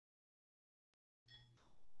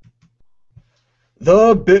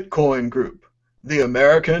The Bitcoin Group, the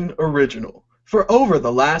American original. For over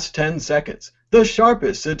the last 10 seconds, the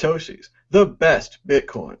sharpest Satoshis, the best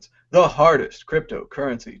Bitcoins, the hardest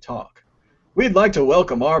cryptocurrency talk. We'd like to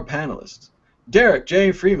welcome our panelists, Derek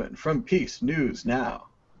J. Freeman from Peace News Now,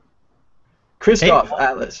 Hey, Christoph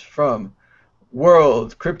Atlas from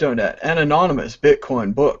World CryptoNet and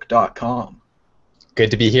AnonymousBitcoinBook.com.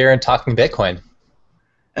 Good to be here and talking Bitcoin.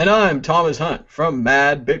 And I'm Thomas Hunt from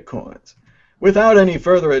Mad Bitcoins. Without any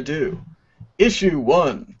further ado, Issue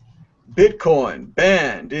 1, Bitcoin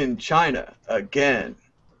banned in China again.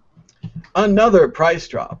 Another price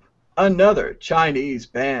drop, another Chinese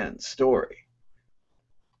ban story.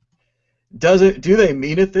 Do they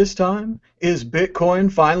mean it this time? Is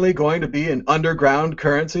Bitcoin finally going to be an underground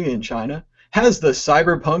currency in China? Has the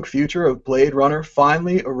cyberpunk future of Blade Runner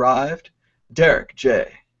finally arrived? Derek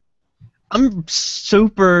J. I'm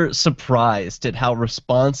super surprised at how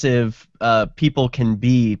responsive people can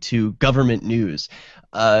be to government news.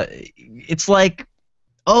 It's like,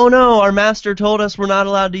 oh no, our master told us we're not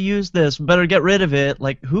allowed to use this, better get rid of it.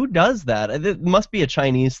 Like, who does that? It must be a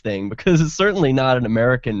Chinese thing, because it's certainly not an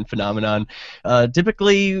American phenomenon.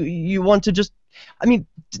 Typically, you want to just... I mean,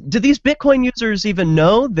 do these Bitcoin users even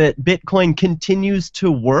know that Bitcoin continues to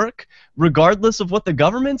work regardless of what the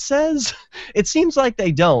government says? It seems like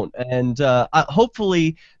they don't, and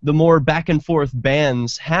hopefully the more back and forth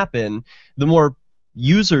bans happen, the more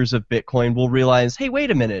users of Bitcoin will realize, hey,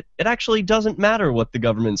 wait a minute, it actually doesn't matter what the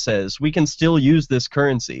government says. We can still use this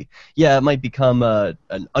currency. Yeah, it might become an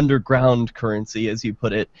underground currency, as you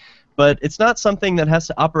put it, but it's not something that has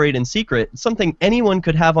to operate in secret. It's something anyone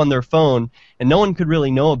could have on their phone, and no one could really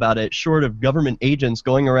know about it, short of government agents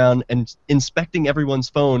going around and inspecting everyone's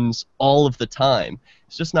phones all of the time.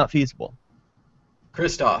 It's just not feasible.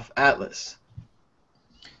 Christoph Atlas.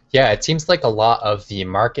 Yeah, it seems like a lot of the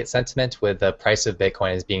market sentiment with the price of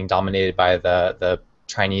Bitcoin is being dominated by the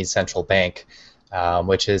Chinese central bank,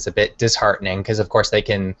 which is a bit disheartening because, of course, they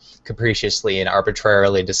can capriciously and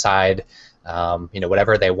arbitrarily decide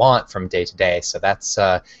whatever they want from day to day. So that's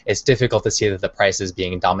it's difficult to see that the price is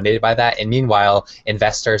being dominated by that. And meanwhile,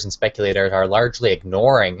 investors and speculators are largely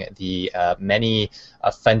ignoring the many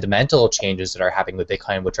fundamental changes that are happening with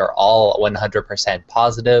Bitcoin, which are all 100%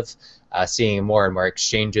 positive. Seeing more and more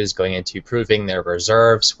exchanges going into proving their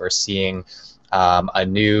reserves. We're seeing a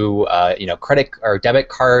new credit or debit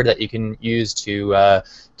card that you can use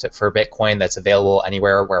for Bitcoin that's available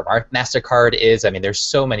anywhere where MasterCard is. I mean, there's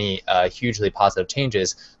so many hugely positive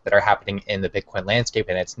changes that are happening in the Bitcoin landscape,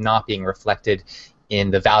 and it's not being reflected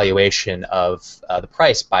in the valuation of the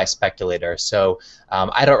price by speculators. So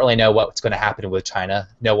I don't really know what's going to happen with China.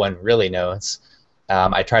 No one really knows.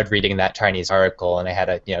 I tried reading that Chinese article, and I had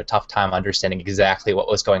a tough time understanding exactly what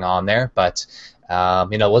was going on there. But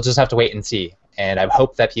we'll just have to wait and see. And I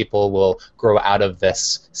hope that people will grow out of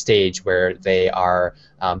this stage where they are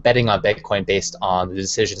betting on Bitcoin based on the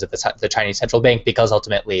decisions of the Chinese central bank, because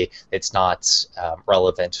ultimately it's not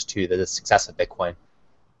relevant to the success of Bitcoin.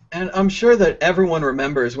 And I'm sure that everyone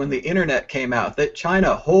remembers when the internet came out that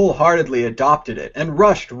China wholeheartedly adopted it and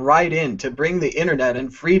rushed right in to bring the internet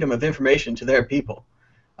and freedom of information to their people.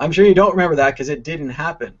 I'm sure you don't remember that because it didn't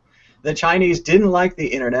happen. The Chinese didn't like the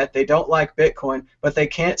internet, they don't like Bitcoin, but they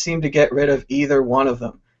can't seem to get rid of either one of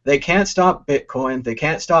them. They can't stop Bitcoin, they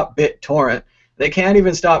can't stop BitTorrent, they can't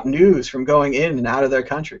even stop news from going in and out of their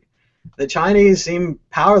country. The Chinese seem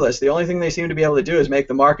powerless. The only thing they seem to be able to do is make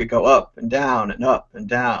the market go up and down and up and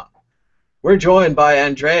down. We're joined by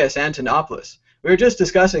Andreas Antonopoulos. We were just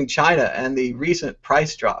discussing China and the recent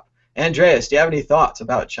price drop. Andreas, do you have any thoughts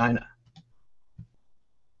about China?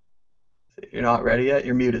 You're not ready yet?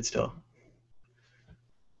 You're muted still.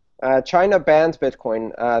 China banned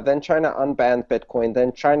Bitcoin, then China unbanned Bitcoin,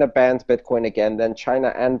 then China banned Bitcoin again, then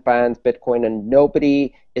China unbanned Bitcoin, and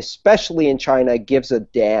nobody, especially in China, gives a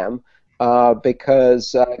damn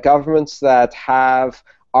because governments that have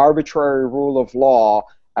arbitrary rule of law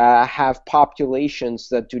have populations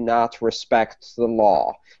that do not respect the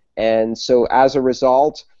law. And so as a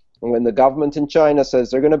result, when the government in China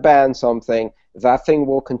says they're going to ban something, that thing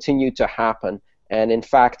will continue to happen. And in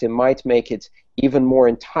fact, it might make it even more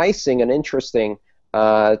enticing and interesting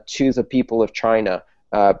to the people of China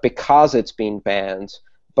because it's been banned.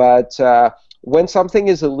 But when something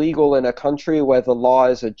is illegal in a country where the law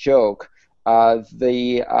is a joke,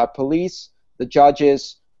 the police, the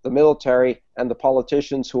judges, the military, and the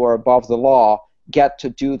politicians who are above the law get to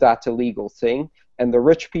do that illegal thing, and the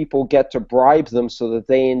rich people get to bribe them so that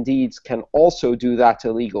they indeed can also do that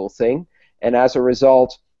illegal thing. And as a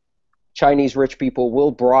result, Chinese rich people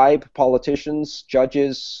will bribe politicians,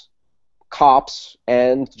 judges, cops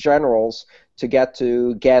and generals to get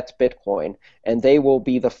Bitcoin, and they will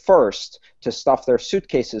be the first to stuff their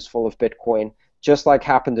suitcases full of Bitcoin, just like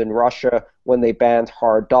happened in Russia when they banned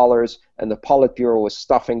hard dollars, and the Politburo was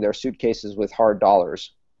stuffing their suitcases with hard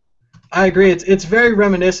dollars. I agree. It's very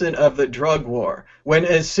reminiscent of the drug war, when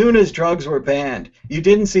as soon as drugs were banned, you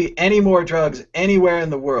didn't see any more drugs anywhere in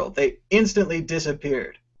the world. They instantly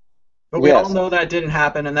disappeared. But we all know that didn't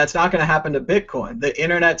happen, and that's not going to happen to Bitcoin. The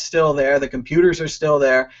internet's still there. The computers are still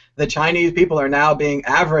there. The Chinese people are now being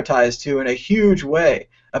advertised to in a huge way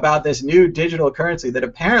about this new digital currency that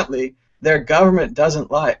apparently their government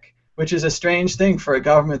doesn't like, which is a strange thing for a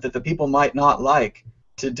government that the people might not like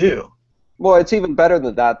to do. Well, it's even better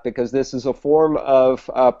than that, because this is a form of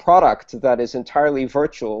product that is entirely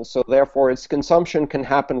virtual, so therefore its consumption can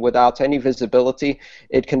happen without any visibility.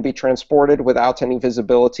 It can be transported without any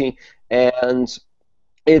visibility, and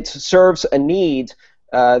it serves a need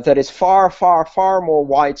that is far, far, far more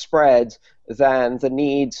widespread than the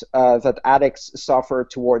needs that addicts suffer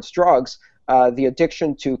towards drugs. The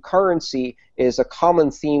addiction to currency is a common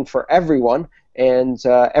theme for everyone, and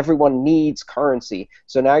everyone needs currency.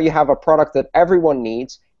 So now you have a product that everyone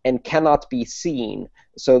needs and cannot be seen.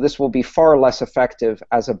 So this will be far less effective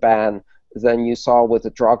as a ban than you saw with the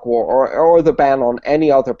drug war or the ban on any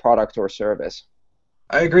other product or service.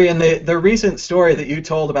 I agree, and the recent story that you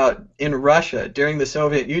told about in Russia during the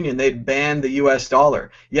Soviet Union, they'd banned the US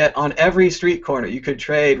dollar, yet on every street corner you could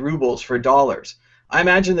trade rubles for dollars. I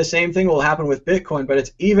imagine the same thing will happen with Bitcoin, but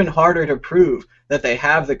it's even harder to prove that they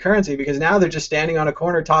have the currency, because now they're just standing on a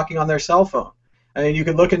corner talking on their cell phone. I mean, you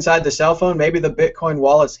could look inside the cell phone, maybe the Bitcoin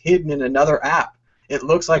wallet's hidden in another app. It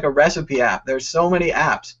looks like a recipe app. There's so many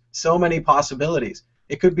apps, so many possibilities.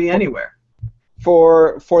 It could be anywhere.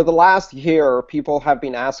 For the last year, people have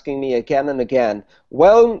been asking me again and again,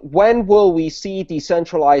 well, when will we see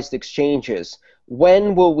decentralized exchanges?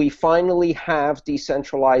 When will we finally have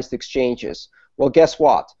decentralized exchanges? Well, guess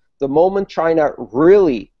what? The moment China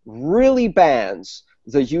really, really bans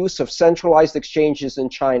the use of centralized exchanges in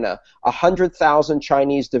China, 100,000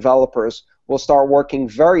 Chinese developers will start working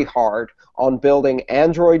very hard on building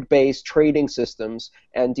Android-based trading systems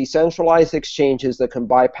and decentralized exchanges that can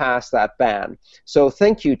bypass that ban. So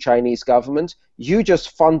thank you, Chinese government. You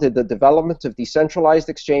just funded the development of decentralized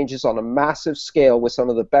exchanges on a massive scale with some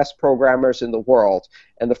of the best programmers in the world.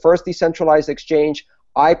 And the first decentralized exchange,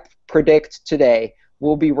 I predict today,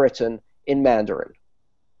 will be written in Mandarin.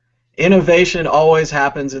 Innovation always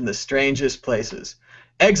happens in the strangest places.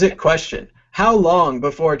 Exit question. How long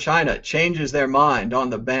before China changes their mind on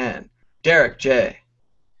the ban? Derek J.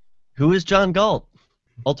 Who is John Galt?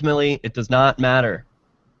 Ultimately, it does not matter.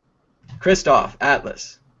 Christoph,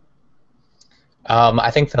 Atlas.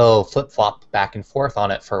 I think they'll flip-flop back and forth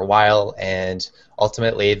on it for a while, and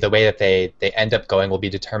ultimately the way that they end up going will be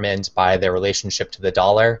determined by their relationship to the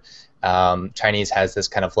dollar. Chinese has this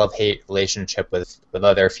kind of love-hate relationship with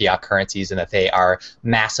other fiat currencies, and that they are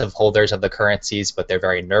massive holders of the currencies, but they're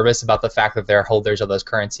very nervous about the fact that they're holders of those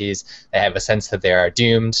currencies. They have a sense that they are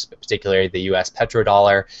doomed, particularly the US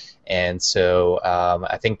petrodollar. And so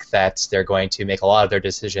I think that they're going to make a lot of their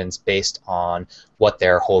decisions based on what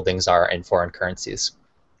their holdings are in foreign currencies.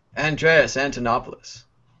 Andreas Antonopoulos.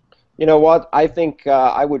 You know what? I think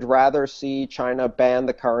I would rather see China ban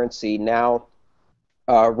the currency now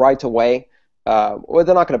right away. Well,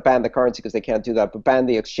 they're not going to ban the currency because they can't do that, but ban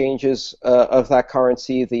the exchanges of that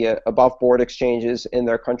currency, the above-board exchanges in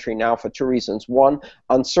their country now, for two reasons. One,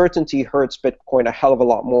 uncertainty hurts Bitcoin a hell of a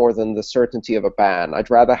lot more than the certainty of a ban.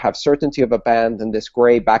 I'd rather have certainty of a ban than this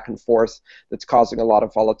gray back and forth that's causing a lot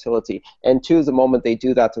of volatility. And two, the moment they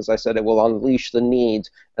do that, as I said, it will unleash the need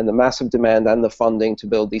and the massive demand and the funding to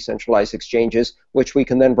build decentralized exchanges, which we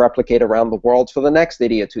can then replicate around the world for the next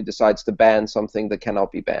idiot who decides to ban something that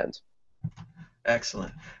cannot be banned.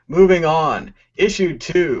 Excellent. Moving on. Issue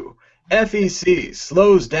 2. FEC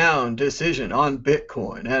slows down decision on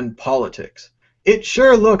Bitcoin and politics. It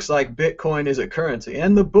sure looks like Bitcoin is a currency,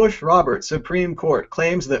 and the Bush-Roberts Supreme Court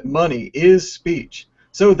claims that money is speech.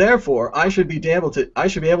 So therefore, I should be able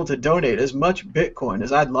to donate as much Bitcoin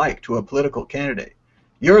as I'd like to a political candidate.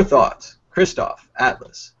 Your thoughts, Christoph,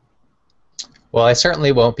 Atlas. Well, I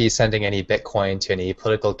certainly won't be sending any Bitcoin to any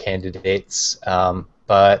political candidates,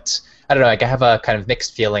 but I don't know, I have a kind of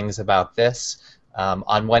mixed feelings about this.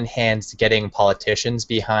 On one hand, getting politicians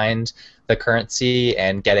behind the currency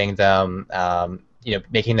and getting them,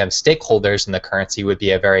 making them stakeholders in the currency would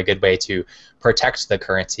be a very good way to protect the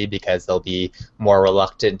currency, because they'll be more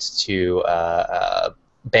reluctant to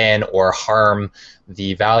ban or harm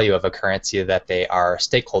the value of a currency that they are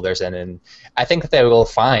stakeholders in. And I think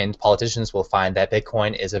that politicians will find that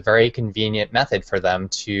Bitcoin is a very convenient method for them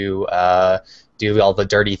to do all the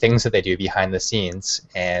dirty things that they do behind the scenes,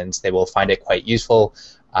 and they will find it quite useful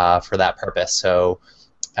for that purpose. So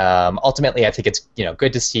ultimately, I think it's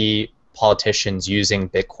good to see politicians using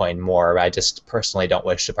Bitcoin more. I just personally don't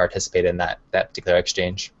wish to participate in that particular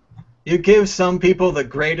exchange. You give some people the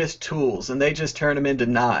greatest tools, and they just turn them into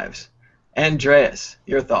knives. Andreas,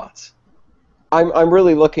 your thoughts? I'm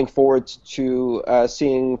really looking forward to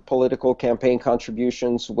seeing political campaign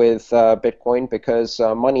contributions with Bitcoin, because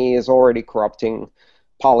money is already corrupting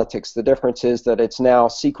politics. The difference is that it's now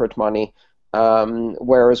secret money,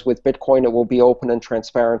 whereas with Bitcoin it will be open and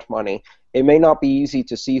transparent money. It may not be easy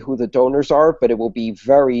to see who the donors are, but it will be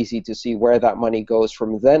very easy to see where that money goes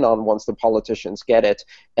from then on once the politicians get it.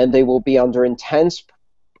 And they will be under intense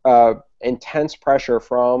pressure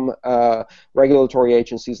from regulatory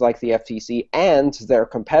agencies like the FTC and their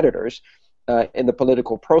competitors in the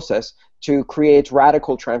political process to create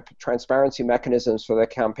radical transparency mechanisms for their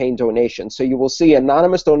campaign donations. So you will see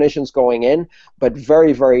anonymous donations going in, but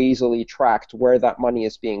very, very easily tracked where that money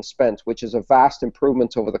is being spent, which is a vast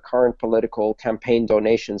improvement over the current political campaign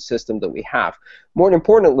donation system that we have. More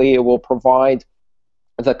importantly, it will provide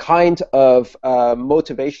the kind of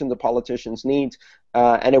motivation the politicians need,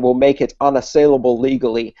 and it will make it unassailable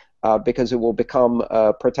legally, because it will become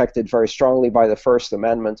protected very strongly by the First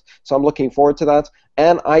Amendment. So I'm looking forward to that,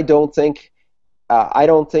 and I don't think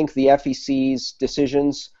the FEC's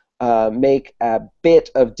decisions make a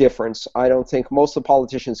bit of difference. I don't think most of the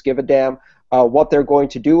politicians give a damn. What they're going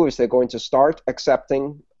to do is they're going to start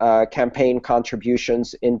accepting campaign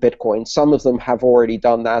contributions in Bitcoin. Some of them have already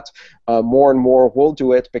done that. More and more will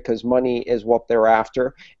do it because money is what they're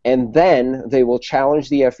after. And then they will challenge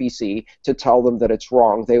the FEC to tell them that it's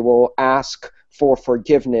wrong. They will ask for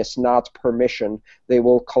forgiveness, not permission. They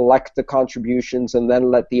will collect the contributions and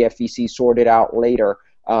then let the FEC sort it out later.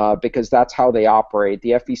 Because that's how they operate.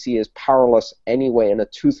 The FEC is powerless anyway and a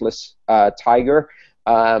toothless tiger.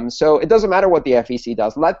 So it doesn't matter what the FEC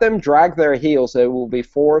does. Let them drag their heels. They will be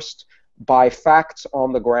forced by facts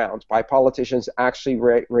on the ground, by politicians actually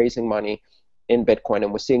raising money in Bitcoin,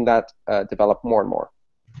 and we're seeing that develop more and more.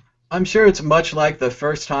 I'm sure it's much like the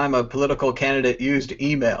first time a political candidate used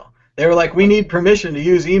email. They were like, we need permission to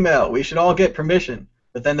use email. We should all get permission.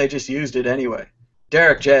 But then they just used it anyway.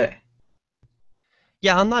 Derek J.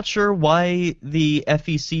 Yeah, I'm not sure why the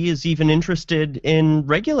FEC is even interested in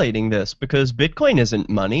regulating this, because Bitcoin isn't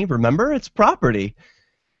money, remember? It's property.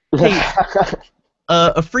 Hey,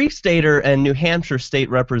 a Free Stater and New Hampshire State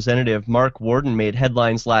Representative Mark Warden made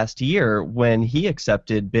headlines last year when he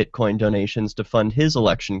accepted Bitcoin donations to fund his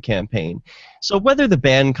election campaign. So whether the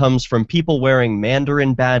ban comes from people wearing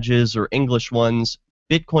Mandarin badges or English ones,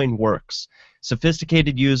 Bitcoin works.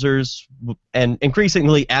 Sophisticated users and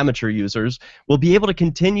increasingly amateur users will be able to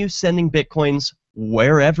continue sending Bitcoins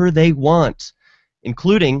wherever they want,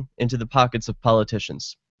 including into the pockets of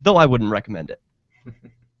politicians, though I wouldn't recommend it.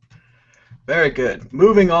 Very good.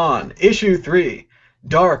 Moving on. Issue 3,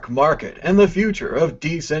 Dark Market and the Future of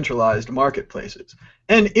Decentralized Marketplaces.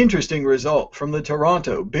 An interesting result from the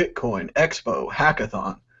Toronto Bitcoin Expo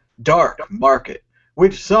Hackathon. Dark Market,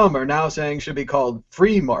 which some are now saying should be called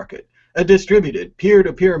Free Market, a distributed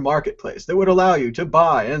peer-to-peer marketplace that would allow you to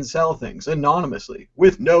buy and sell things anonymously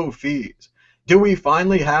with no fees. Do we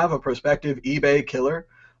finally have a prospective eBay killer?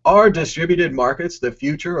 Are distributed markets the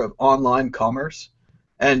future of online commerce?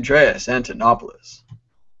 Andreas Antonopoulos.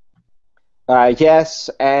 Yes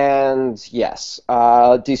and yes.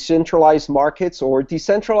 Decentralized markets or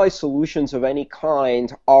decentralized solutions of any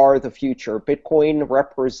kind are the future. Bitcoin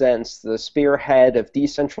represents the spearhead of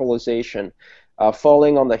decentralization,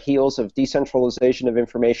 falling on the heels of decentralization of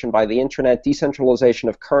information by the internet, decentralization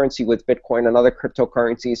of currency with Bitcoin and other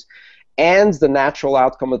cryptocurrencies, and the natural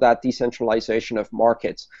outcome of that decentralization of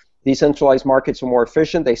markets. Decentralized markets are more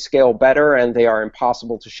efficient, they scale better, and they are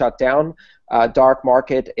impossible to shut down. Dark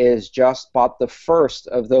market is just but the first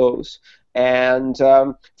of those. And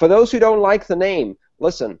for those who don't like the name,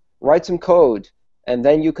 listen, write some code, and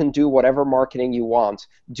then you can do whatever marketing you want.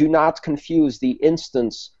 Do not confuse the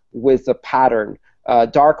instance with the pattern.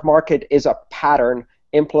 Dark market is a pattern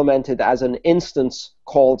implemented as an instance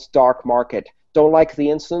called dark market. Don't like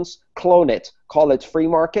the instance? Clone it. Call it free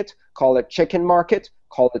market, call it chicken market,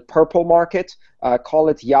 call it purple market, call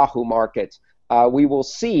it Yahoo market. We will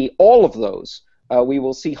see all of those. We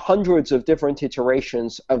will see hundreds of different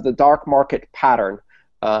iterations of the dark market pattern.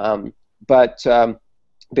 But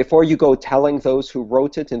before you go telling those who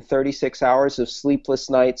wrote it in 36 hours of sleepless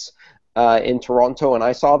nights in Toronto, and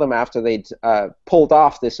I saw them after they'd pulled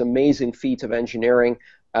off this amazing feat of engineering,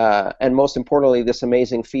 and most importantly, this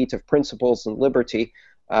amazing feat of principles and liberty.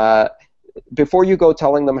 Before you go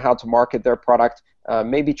telling them how to market their product,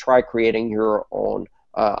 maybe try creating your own.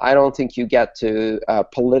 I don't think you get to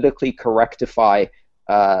politically correctify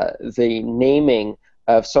the naming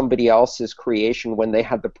of somebody else's creation when they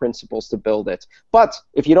had the principles to build it. But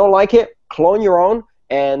if you don't like it, clone your own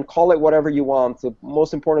and call it whatever you want. The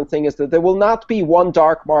most important thing is that there will not be one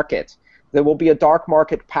dark market. There will be a dark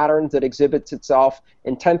market pattern that exhibits itself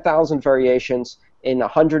in 10,000 variations in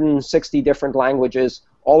 160 different languages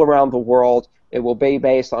all around the world. It will be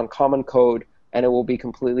based on common code, and it will be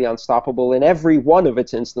completely unstoppable in every one of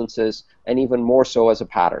its instances, and even more so as a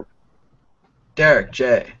pattern. Derek,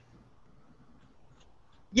 Jay.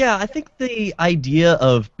 Yeah, I think the idea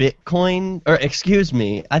of Bitcoin, or excuse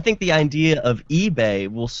me, I think the idea of eBay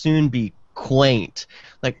will soon be quaint.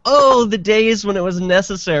 Like, oh, the days when it was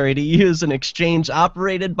necessary to use an exchange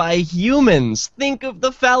operated by humans. Think of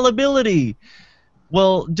the fallibility.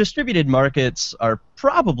 Well, distributed markets are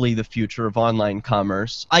probably the future of online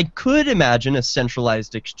commerce. I could imagine a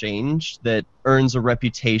centralized exchange that earns a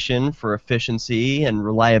reputation for efficiency and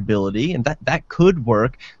reliability, and that could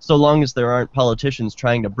work so long as there aren't politicians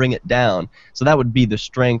trying to bring it down. So that would be the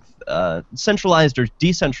strength. Centralized or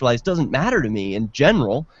decentralized doesn't matter to me in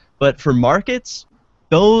general, but for markets,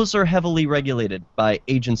 those are heavily regulated by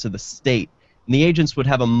agents of the state. And the agents would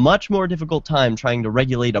have a much more difficult time trying to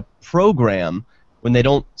regulate a program when they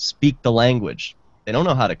don't speak the language. They don't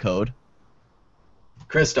know how to code.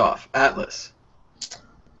 Christoph, Atlas.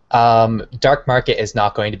 Dark market is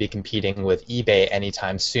not going to be competing with eBay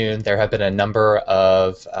anytime soon. There have been a number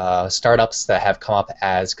of startups that have come up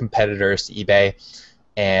as competitors to eBay,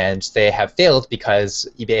 and they have failed because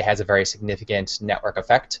eBay has a very significant network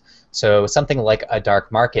effect. So something like a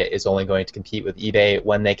dark market is only going to compete with eBay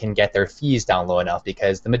when they can get their fees down low enough,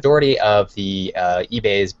 because the majority of the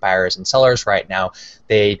eBay's buyers and sellers right now,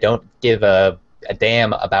 they don't give a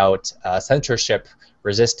damn about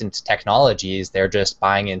censorship-resistant technologies. They're just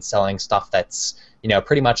buying and selling stuff that's, you know,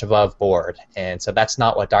 pretty much above board. And so that's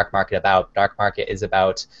not what dark market about. Dark market is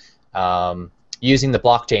about using the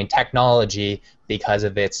blockchain technology because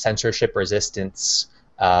of its censorship resistance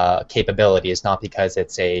capabilities, not because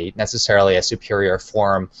it's necessarily a superior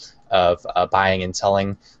form of buying and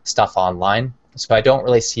selling stuff online. So I don't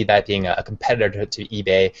really see that being a competitor to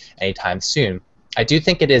eBay anytime soon. I do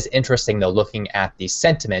think it is interesting, though, looking at the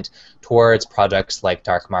sentiment towards projects like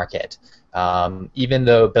dark market. Even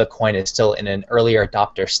though Bitcoin is still in an earlier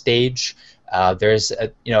adopter stage, there's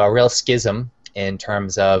a real schism in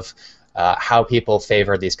terms of how people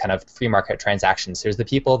favor these kind of free market transactions. There's the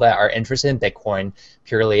people that are interested in Bitcoin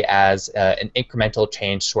purely as an incremental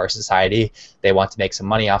change to our society. They want to make some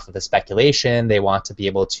money off of the speculation. They want to be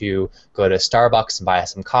able to go to Starbucks and buy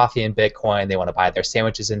some coffee in Bitcoin. They want to buy their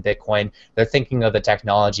sandwiches in Bitcoin. They're thinking of the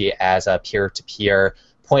technology as a peer-to-peer,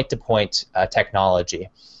 point-to-point technology.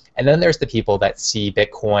 And then there's the people that see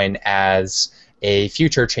Bitcoin as a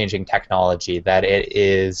future-changing technology, that it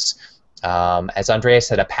is, as Andreas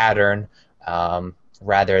said, a pattern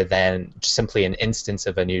rather than simply an instance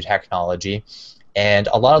of a new technology. And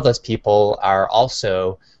a lot of those people are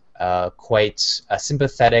also quite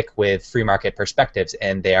sympathetic with free market perspectives,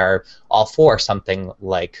 and they are all for something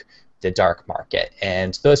like the dark market.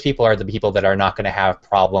 And those people are the people that are not going to have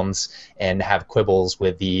problems and have quibbles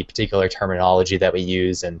with the particular terminology that we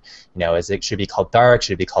use. And, you know, is it should be called dark?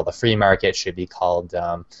 Should it be called the free market? Should it be called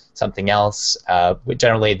something else?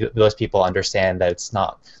 Generally, those people understand that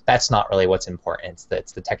that's not really what's important.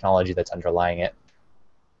 It's the technology that's underlying it.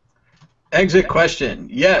 Exit question: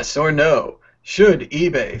 yes or no? Should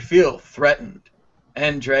eBay feel threatened?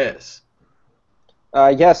 Andreas.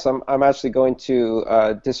 Yes, I'm actually going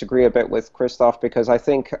to disagree a bit with Christoph, because I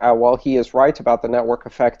think while he is right about the network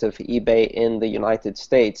effect of eBay in the United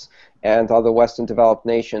States and other Western developed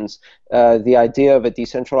nations, the idea of a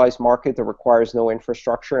decentralized market that requires no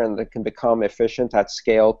infrastructure and that can become efficient at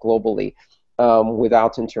scale globally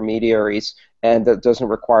without intermediaries, and that doesn't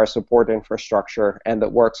require support infrastructure, and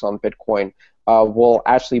that works on Bitcoin, will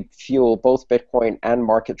actually fuel both Bitcoin and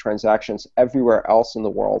market transactions everywhere else in the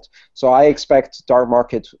world. So I expect dark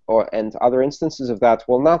markets and other instances of that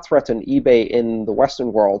will not threaten eBay in the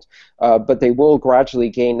Western world, but they will gradually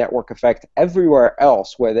gain network effect everywhere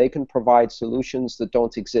else where they can provide solutions that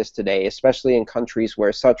don't exist today, especially in countries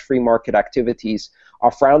where such free market activities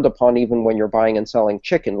are frowned upon even when you're buying and selling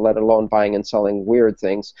chicken, let alone buying and selling weird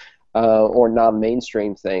things or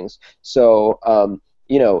non-mainstream things. So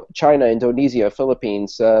China, Indonesia,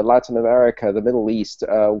 Philippines, Latin America, the Middle East,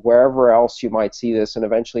 wherever else you might see this, and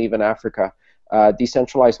eventually even Africa.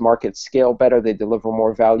 Decentralized markets scale better, they deliver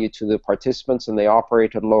more value to the participants, and they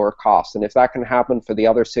operate at lower cost. And if that can happen for the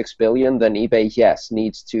other 6 billion, then eBay, yes,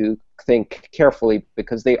 needs to think carefully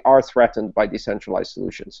because they are threatened by decentralized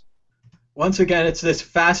solutions. Once again, it's this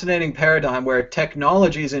fascinating paradigm where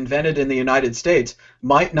technologies invented in the United States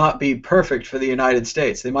might not be perfect for the United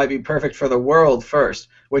States. They might be perfect for the world first,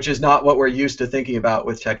 which is not what we're used to thinking about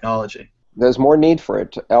with technology. There's more need for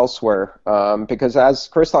it elsewhere because as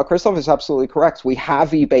Christoph is absolutely correct. We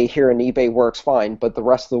have eBay here and eBay works fine, but the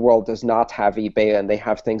rest of the world does not have eBay, and they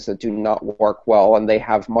have things that do not work well, and they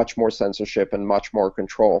have much more censorship and much more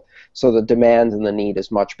control. So the demand and the need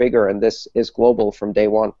is much bigger, and this is global from day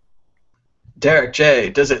one. Derek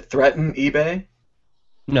J., does it threaten eBay?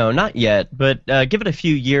 No, not yet, but give it a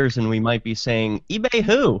few years and we might be saying, eBay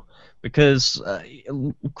who? Because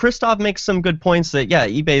Christoph makes some good points that, yeah,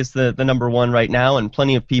 eBay is the number one right now, and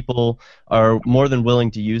plenty of people are more than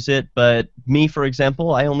willing to use it. But me, for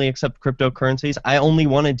example, I only accept cryptocurrencies. I only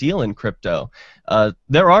want to deal in crypto.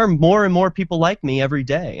 There are more and more people like me every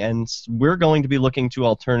day, and we're going to be looking to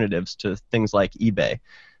alternatives to things like eBay.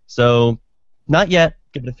 So, not yet.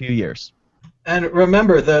 Give it a few years. And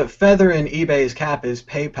remember, the feather in eBay's cap is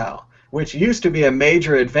PayPal, which used to be a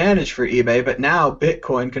major advantage for eBay, but now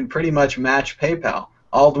Bitcoin can pretty much match PayPal.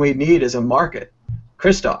 All we need is a market.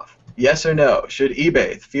 Christoph, yes or no, should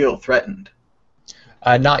eBay feel threatened?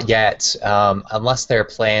 Not yet, unless their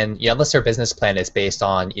plan, unless their business plan is based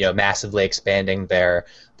on, massively expanding their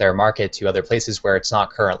market to other places where it's not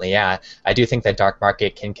currently at. I do think that dark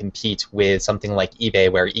market can compete with something like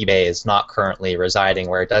eBay, where eBay is not currently residing,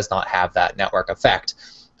 where it does not have that network effect.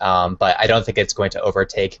 But I don't think it's going to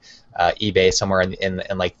overtake eBay somewhere in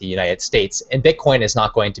like the United States. And Bitcoin is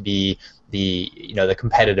not going to be the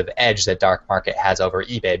competitive edge that dark market has over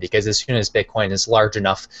eBay, because as soon as Bitcoin is large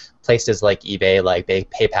enough, places like eBay, like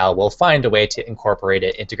PayPal, will find a way to incorporate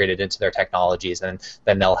it, integrate it into their technologies, and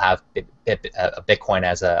then they'll have Bitcoin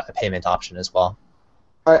as a payment option as well.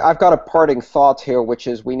 I've got a parting thought here, which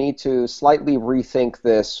is we need to slightly rethink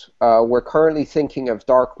this. We're currently thinking of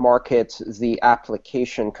dark market, the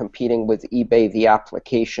application, competing with eBay, the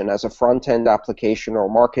application, as a front-end application or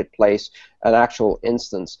marketplace, an actual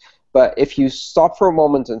instance. But if you stop for a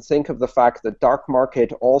moment and think of the fact that dark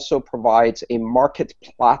market also provides a market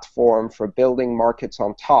platform for building markets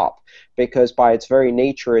on top, because by its very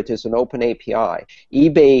nature it is an open API.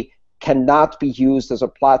 eBay cannot be used as a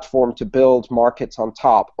platform to build markets on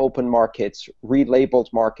top, open markets, relabeled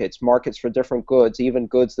markets, markets for different goods, even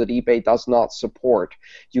goods that eBay does not support.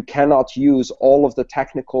 You cannot use all of the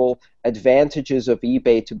technical advantages of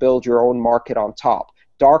eBay to build your own market on top.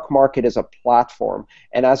 Dark market is a platform,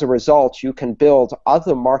 and as a result, you can build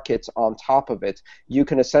other markets on top of it. You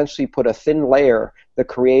can essentially put a thin layer that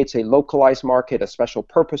creates a localized market, a special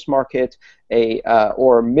purpose market,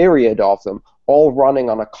 or a myriad of them, all running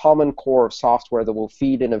on a common core of software that will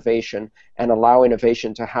feed innovation and allow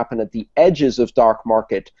innovation to happen at the edges of dark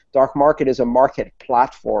market. Dark market is a market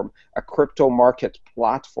platform, a crypto market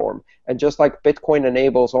platform. And just like Bitcoin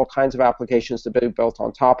enables all kinds of applications to be built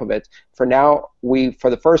on top of it, for now, for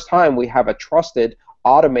the first time, we have a trusted,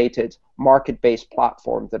 automated, market-based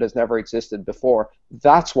platform that has never existed before.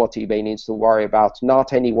 That's what eBay needs to worry about,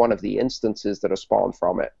 not any one of the instances that are spawned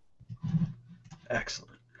from it.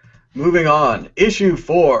 Excellent. Moving on, Issue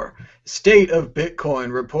 4, State of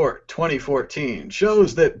Bitcoin Report 2014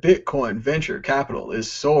 shows that Bitcoin venture capital is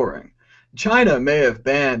soaring. China may have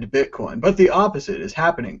banned Bitcoin, but the opposite is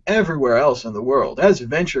happening everywhere else in the world, as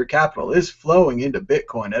venture capital is flowing into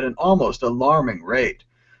Bitcoin at an almost alarming rate.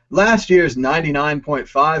 Last year's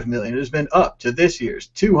 $99.5 million has been up to this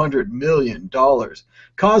year's $200 million,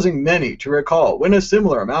 causing many to recall when a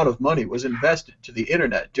similar amount of money was invested to the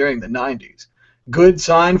internet during the 90s. Good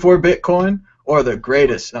sign for Bitcoin, or the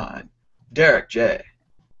greatest sign? Derek J.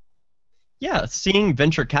 Yeah, seeing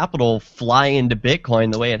venture capital fly into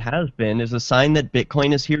Bitcoin the way it has been is a sign that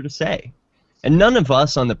Bitcoin is here to stay. And none of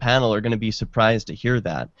us on the panel are going to be surprised to hear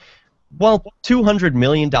that. While $200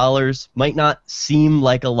 million might not seem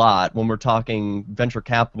like a lot when we're talking venture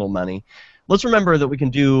capital money, let's remember that we can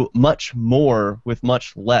do much more with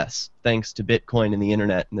much less thanks to Bitcoin and the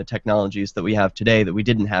internet and the technologies that we have today that we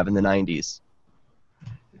didn't have in the 90s.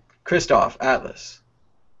 Christoph, Atlas.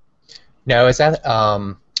 No, I was at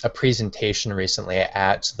a presentation recently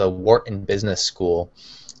at the Wharton Business School,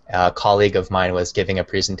 a colleague of mine was giving a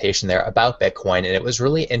presentation there about Bitcoin, and it was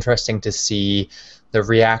really interesting to see the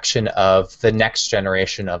reaction of the next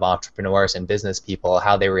generation of entrepreneurs and business people,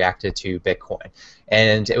 how they reacted to Bitcoin.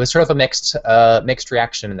 And it was sort of a mixed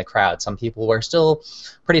reaction in the crowd. Some people were still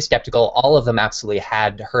pretty skeptical. All of them absolutely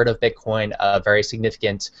had heard of Bitcoin. A very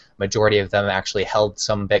significant majority of them actually held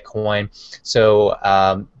some Bitcoin. So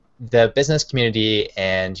the business community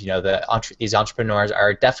and these entrepreneurs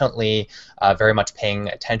are definitely very much paying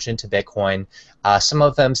attention to Bitcoin. Some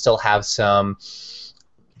of them still have some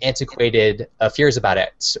antiquated fears about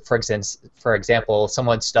it. For example,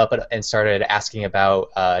 someone stood up and started asking about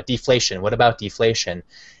deflation. What about deflation?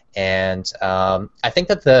 And I think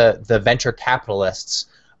that the venture capitalists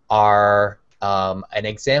are an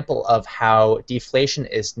example of how deflation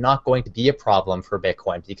is not going to be a problem for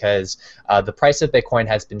Bitcoin, because the price of Bitcoin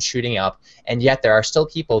has been shooting up, and yet there are still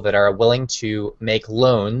people that are willing to make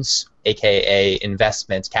loans, aka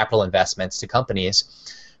investments, capital investments to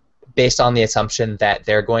companies, based on the assumption that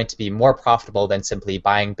they're going to be more profitable than simply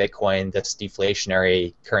buying Bitcoin, this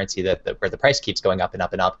deflationary currency where the price keeps going up and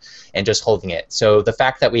up and up, and just holding it. So the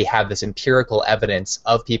fact that we have this empirical evidence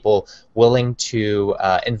of people willing to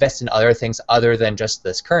invest in other things other than just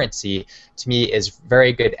this currency, to me is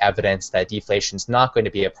very good evidence that deflation is not going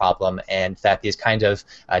to be a problem, and that these kind of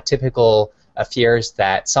typical fears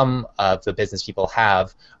that some of the business people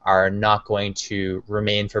have are not going to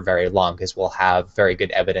remain for very long, because we'll have very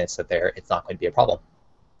good evidence that it's not going to be a problem.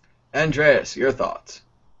 Andreas, your thoughts?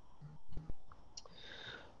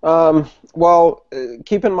 Well,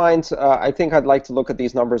 keep in mind, I think I'd like to look at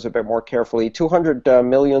these numbers a bit more carefully. $200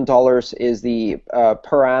 million is the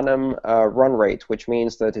per annum run rate, which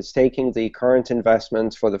means that it's taking the current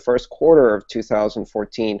investment for the first quarter of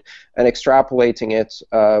 2014 and extrapolating it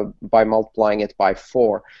by multiplying it by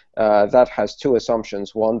 4. That has two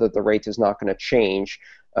assumptions. One, that the rate is not going to change,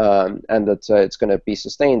 and that it's going to be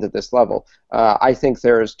sustained at this level. I think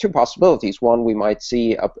there's two possibilities. One, we might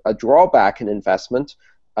see a drawback in investment,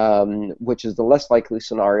 which is the less likely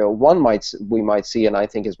scenario. One we might see, and I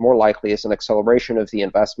think is more likely, is an acceleration of the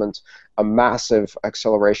investment, a massive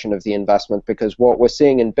acceleration of the investment, because what we're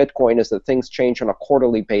seeing in Bitcoin is that things change on a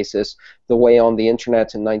quarterly basis, the way on the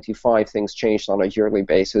internet in '95 things changed on a yearly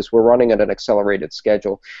basis. We're running at an accelerated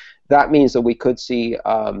schedule. That means that we could see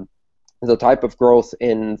the type of growth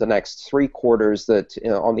in the next 3 quarters that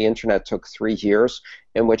on the internet took 3 years,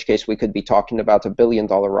 in which case we could be talking about $1 billion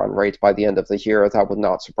run rate by the end of the year. That would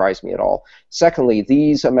not surprise me at all. Secondly,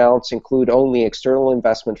 these amounts include only external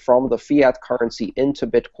investment from the fiat currency into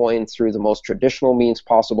Bitcoin through the most traditional means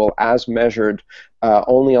possible, as measured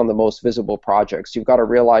only on the most visible projects. You've got to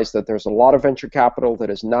realize that there's a lot of venture capital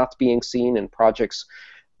that is not being seen in projects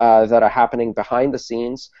that are happening behind the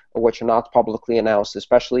scenes, which are not publicly announced,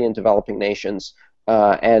 especially in developing nations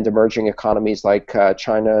and emerging economies like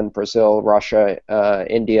China and Brazil, Russia,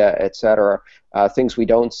 India, etc. Things we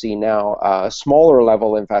don't see now. Smaller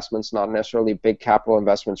level investments, not necessarily big capital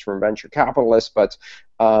investments from venture capitalists, but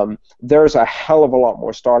there's a hell of a lot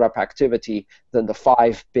more startup activity than the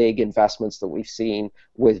 5 big investments that we've seen,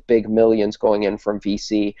 with big millions going in from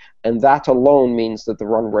VC. And that alone means that the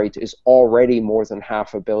run rate is already more than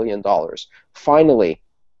 $500 million. Finally,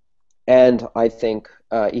 and I think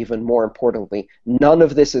even more importantly, none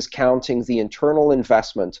of this is counting the internal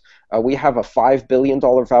investment. We have a $5 billion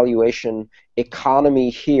valuation economy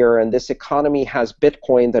here, and this economy has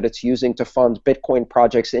Bitcoin that it's using to fund Bitcoin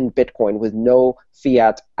projects in Bitcoin with no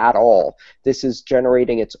fiat at all. This is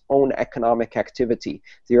generating its own economic activity.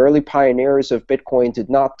 The early pioneers of Bitcoin did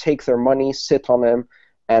not take their money, sit on them,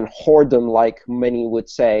 and hoard them like many would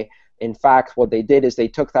say. In fact, what they did is they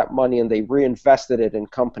took that money and they reinvested it in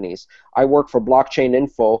companies. I work for Blockchain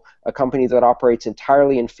Info, a company that operates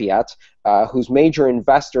entirely in fiat, whose major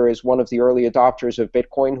investor is one of the early adopters of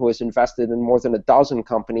Bitcoin, who has invested in more than a dozen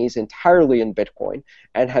companies entirely in Bitcoin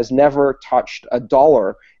and has never touched a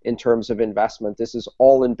dollar in terms of investment. This is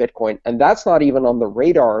all in Bitcoin, and that's not even on the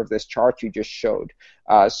radar of this chart you just showed.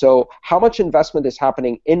 So how much investment is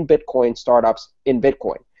happening in Bitcoin startups in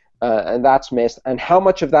Bitcoin? And that's missed, and how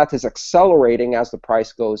much of that is accelerating as the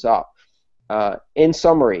price goes up. In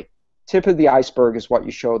summary, tip of the iceberg is what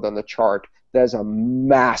you showed on the chart. There's a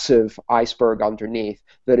massive iceberg underneath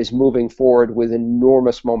that is moving forward with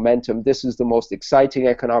enormous momentum. This is the most exciting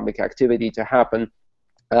economic activity to happen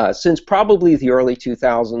since probably the early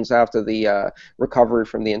 2000s, after the recovery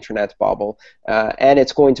from the internet bubble. And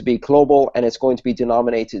it's going to be global, and it's going to be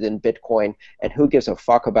denominated in Bitcoin, and who gives a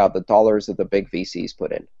fuck about the dollars that the big VCs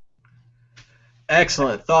put in?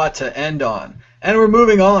 Excellent thought to end on. And we're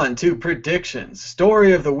moving on to predictions,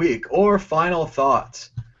 story of the week, or final thoughts.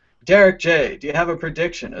 Derek J., do you have a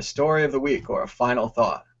prediction, a story of the week, or a final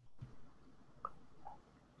thought?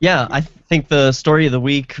 Yeah, I think the story of the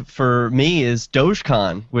week for me is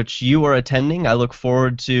DogeCon, which you are attending. I look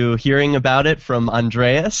forward to hearing about it from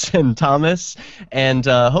Andreas and Thomas, and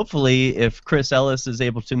hopefully, if Chris Ellis is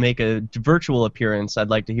able to make a virtual appearance, I'd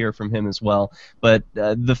like to hear from him as well. But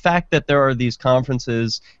the fact that there are these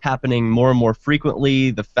conferences happening more and more frequently,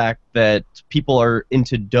 the fact that people are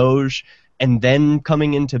into Doge and then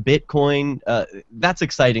coming into Bitcoin, that's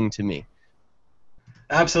exciting to me.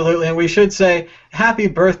 Absolutely, and we should say happy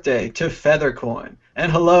birthday to Feathercoin,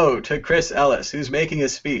 and hello to Chris Ellis, who's making a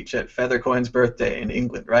speech at Feathercoin's birthday in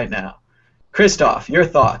England right now. Christoph, your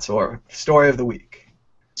thoughts or story of the week?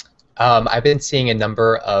 I've been seeing a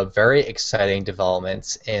number of very exciting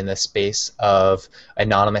developments in the space of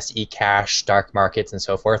anonymous eCash, dark markets, and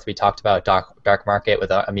so forth. We talked about dark market with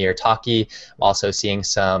Amir Taki. I'm also seeing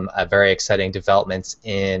some very exciting developments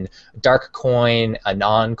in dark coin,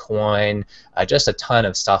 anon coin, just a ton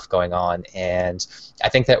of stuff going on. And I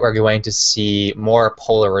think that we're going to see more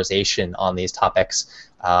polarization on these topics.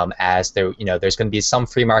 As there's going to be some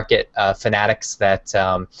free market fanatics that,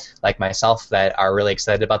 like myself, that are really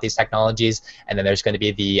excited about these technologies, and then there's going to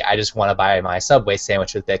be the I just want to buy my Subway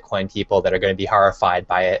sandwich with Bitcoin people that are going to be horrified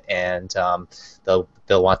by it, and they'll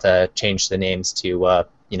want to change the names to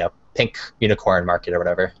Pink Unicorn Market or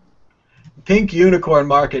whatever. Pink Unicorn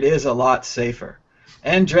Market is a lot safer.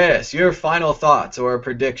 Andreas, your final thoughts or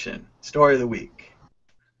prediction, story of the week?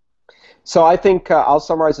 So I think I'll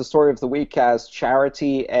summarize the story of the week as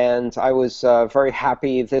charity, and I was very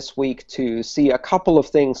happy this week to see a couple of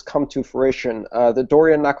things come to fruition. The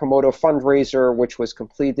Dorian Nakamoto fundraiser, which was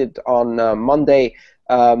completed on Monday,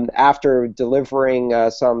 after delivering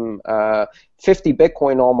some 50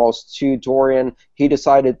 Bitcoin almost to Dorian, he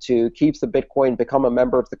decided to keep the Bitcoin, become a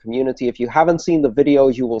member of the community. If you haven't seen the video,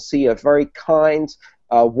 you will see a very kind,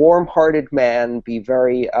 warm-hearted man be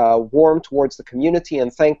very warm towards the community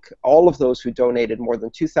and thank all of those who donated, more than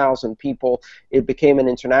 2,000 people. It became an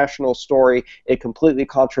international story. It completely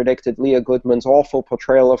contradicted Leah Goodman's awful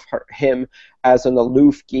portrayal of him as an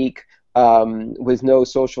aloof geek with no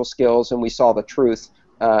social skills, and we saw the truth.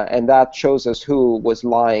 And that shows us who was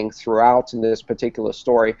lying throughout in this particular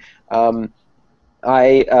story.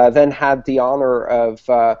 I then had the honor of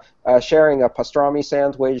sharing a pastrami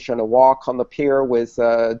sandwich and a walk on the pier with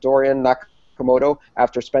Dorian Nakamoto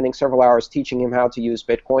after spending several hours teaching him how to use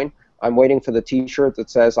Bitcoin. I'm waiting for the t-shirt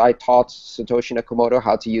that says, I taught Satoshi Nakamoto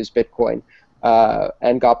how to use Bitcoin,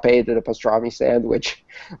 and got paid at a pastrami sandwich.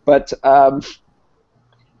 But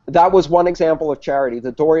that was one example of charity.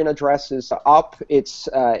 The Dorian address is up. It's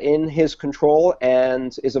in his control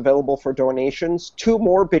and is available for donations. 2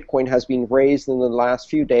 more Bitcoin has been raised in the last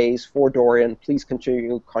few days for Dorian. Please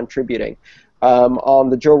continue contributing. On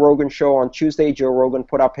the Joe Rogan show on Tuesday, Joe Rogan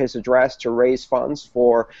put up his address to raise funds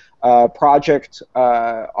for a project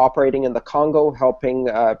operating in the Congo, helping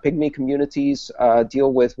pygmy communities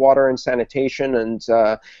deal with water and sanitation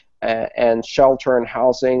and shelter and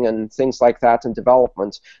housing and things like that and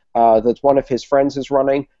development that one of his friends is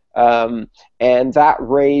running. And that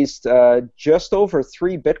raised just over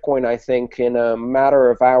 3 Bitcoin, I think, in a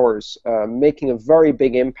matter of hours, making a very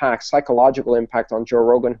big impact, psychological impact on Joe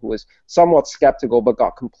Rogan, who was somewhat skeptical but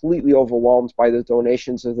got completely overwhelmed by the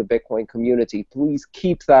donations of the Bitcoin community. Please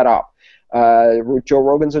keep that up. Joe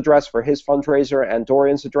Rogan's address for his fundraiser and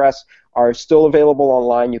Dorian's address are still available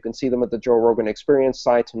online. You can see them at the Joe Rogan Experience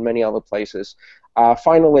site and many other places.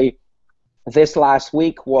 Finally, this last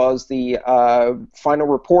week was the final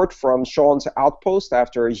report from Sean's Outpost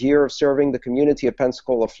after a year of serving the community of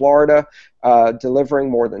Pensacola, Florida, delivering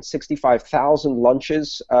more than 65,000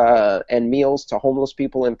 lunches and meals to homeless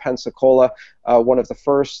people in Pensacola, one of the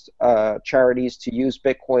first charities to use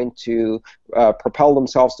Bitcoin to propel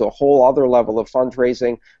themselves to a whole other level of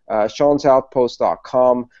fundraising.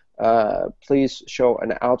 Sean'sOutpost.com. Please show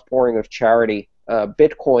an outpouring of charity.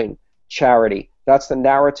 Bitcoin charity. That's the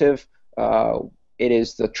narrative. It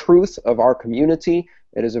is the truth of our community.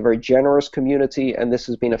 It is a very generous community, and this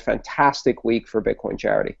has been a fantastic week for Bitcoin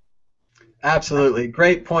charity. Absolutely.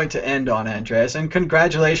 Great point to end on, Andreas, and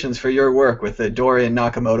congratulations for your work with the Dorian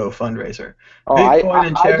Nakamoto fundraiser. Oh, Bitcoin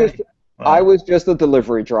and charity. I was just a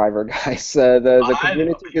delivery driver, guys. The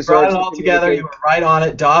community you brought it all together. You were right on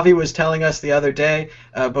it. Davi was telling us the other day,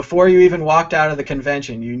 before you even walked out of the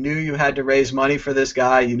convention, you knew you had to raise money for this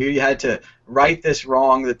guy. You knew you had to right this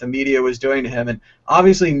wrong that the media was doing to him. And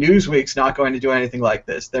obviously Newsweek's not going to do anything like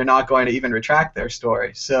this. They're not going to even retract their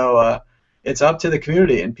story. So it's up to the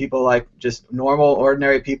community and people like just normal,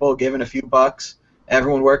 ordinary people giving a few bucks,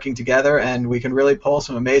 everyone working together, and we can really pull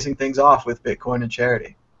some amazing things off with Bitcoin and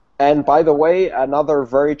charity. And by the way, another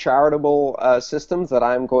very charitable system that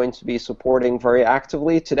I'm going to be supporting very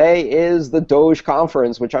actively today is the Doge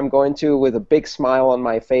conference, which I'm going to with a big smile on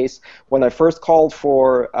my face. When I first called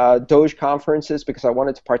for Doge conferences because I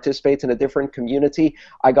wanted to participate in a different community,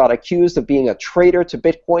 I got accused of being a traitor to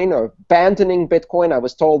Bitcoin or abandoning Bitcoin. I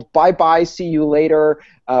was told, bye-bye, see you later,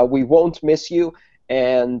 we won't miss you.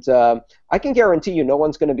 And I can guarantee you no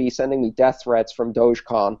one's going to be sending me death threats from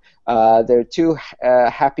Dogecoin. They're too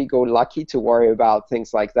happy-go-lucky to worry about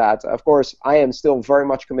things like that. Of course, I am still very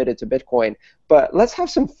much committed to Bitcoin, but let's have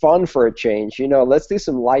some fun for a change. You know, let's do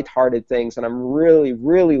some lighthearted things, and I'm really,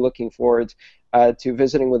 really looking forward to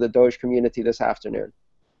visiting with the Doge community this afternoon.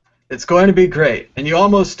 It's going to be great, and you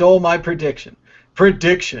almost stole my prediction.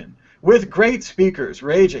 Prediction. With great speakers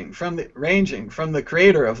ranging from the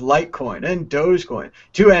creator of Litecoin and Dogecoin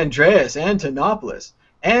to Andreas Antonopoulos,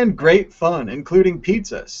 and great fun, including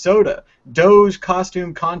pizza, soda, Doge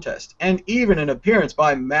costume contest, and even an appearance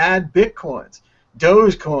by Mad Bitcoins.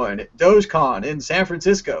 Dogecoin in San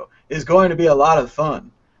Francisco is going to be a lot of fun.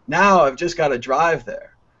 Now I've just got to drive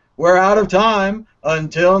there. We're out of time.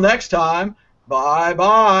 Until next time,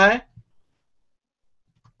 bye-bye.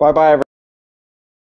 Bye-bye, everyone.